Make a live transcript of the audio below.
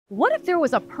What if there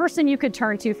was a person you could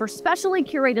turn to for specially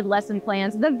curated lesson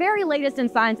plans, the very latest in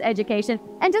science education,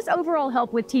 and just overall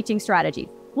help with teaching strategies?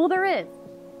 Well, there is.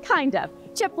 Kind of.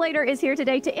 Chip Blader is here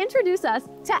today to introduce us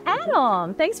to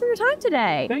Adam. Thanks for your time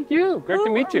today. Thank you. Great to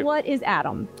meet you. What is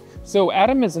Adam? So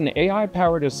Adam is an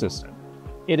AI-powered assistant.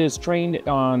 It is trained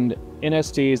on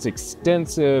NSTA's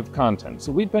extensive content.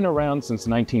 So we've been around since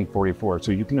 1944.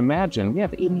 So you can imagine we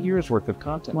have 80 years worth of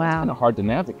content. Wow. It's kind of hard to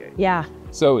navigate. Yeah.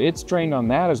 So it's trained on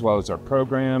that as well as our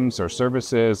programs, our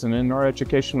services, and in our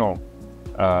educational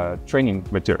training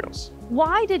materials.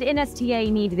 Why did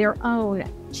NSTA need their own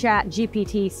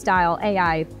ChatGPT style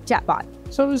AI chatbot?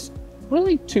 So it was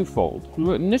really twofold.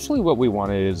 Initially, what we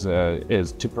wanted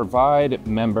is to provide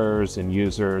members and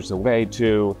users a way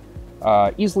to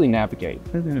easily navigate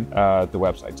the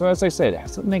website. So as I said, it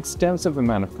has an extensive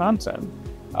amount of content.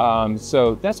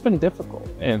 So that's been difficult.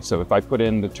 And so if I put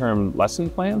in the term lesson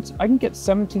plans, I can get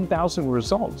 17,000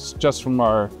 results just from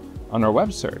on our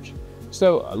web search.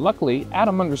 So luckily,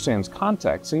 Adam understands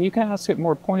context, and you can ask it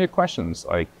more pointed questions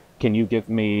like, can you give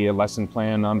me a lesson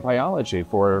plan on biology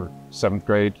for 7th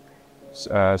grade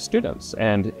students?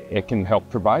 And it can help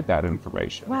provide that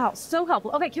information. Wow, so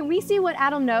helpful. Okay, can we see what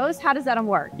Adam knows? How does Adam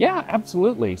work? Yeah,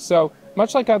 absolutely. So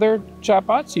much like other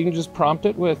chatbots, you can just prompt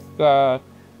it with a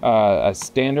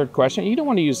standard question. You don't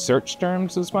want to use search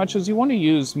terms as much as you want to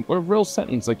use a real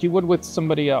sentence like you would with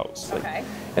somebody else. Okay.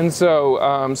 And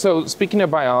so, so speaking of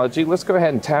biology, let's go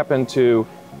ahead and tap into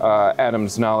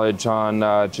Adam's knowledge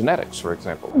on genetics, for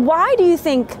example. Why do you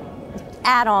think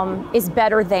Adam is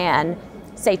better than,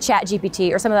 say,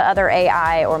 ChatGPT or some of the other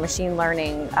AI or machine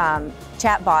learning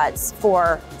chatbots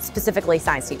for specifically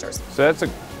science teachers? So that's a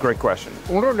great question.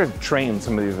 In order to train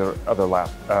some of these other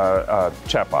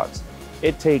chatbots,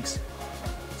 it takes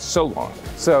so long.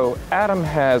 So Adam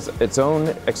has its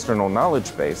own external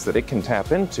knowledge base that it can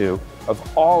tap into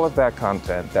of all of that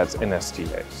content that's in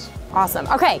NSTA's. Awesome.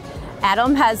 Okay,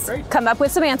 Adam has come up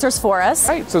with some answers for us.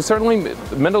 Right, so certainly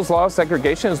Mendel's law of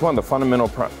segregation is one of the fundamental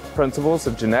principles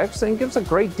of genetics, and gives a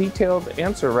great detailed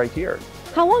answer right here.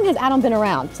 How long has Adam been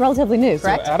around? It's relatively new,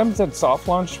 correct? So Adam's at soft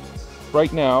launch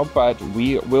right now, but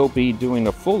we will be doing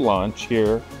a full launch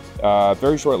here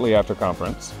very shortly after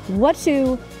conference. What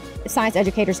do science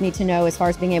educators need to know as far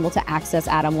as being able to access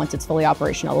Adam once it's fully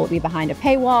operational? Will it be behind a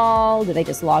paywall? Do they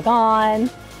just log on?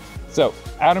 So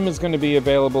Adam is going to be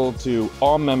available to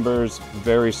all members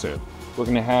very soon. We're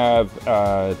going to have,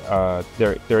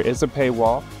 there is a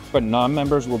paywall, but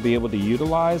non-members will be able to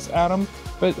utilize Adam,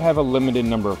 but have a limited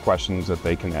number of questions that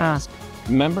they can ask.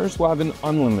 Members will have an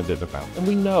unlimited amount. And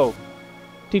we know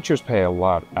teachers pay a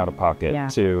lot out of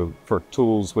pocket for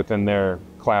tools within their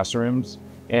classrooms.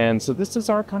 And so this is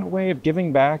our kind of way of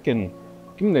giving back, and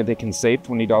they can save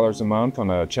 $20 a month on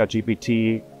a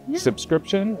ChatGPT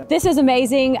subscription. This is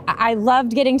amazing. I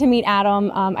loved getting to meet Adam.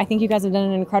 I think you guys have done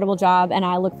an incredible job, and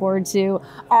I look forward to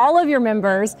all of your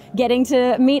members getting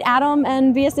to meet Adam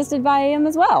and be assisted by him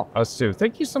as well. Us too.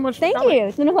 Thank you so much for coming. Thank you.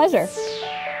 It's been a pleasure.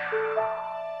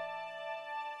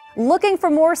 Looking for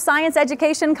more science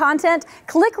education content?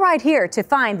 Click right here to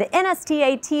find the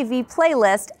NSTA TV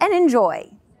playlist and enjoy.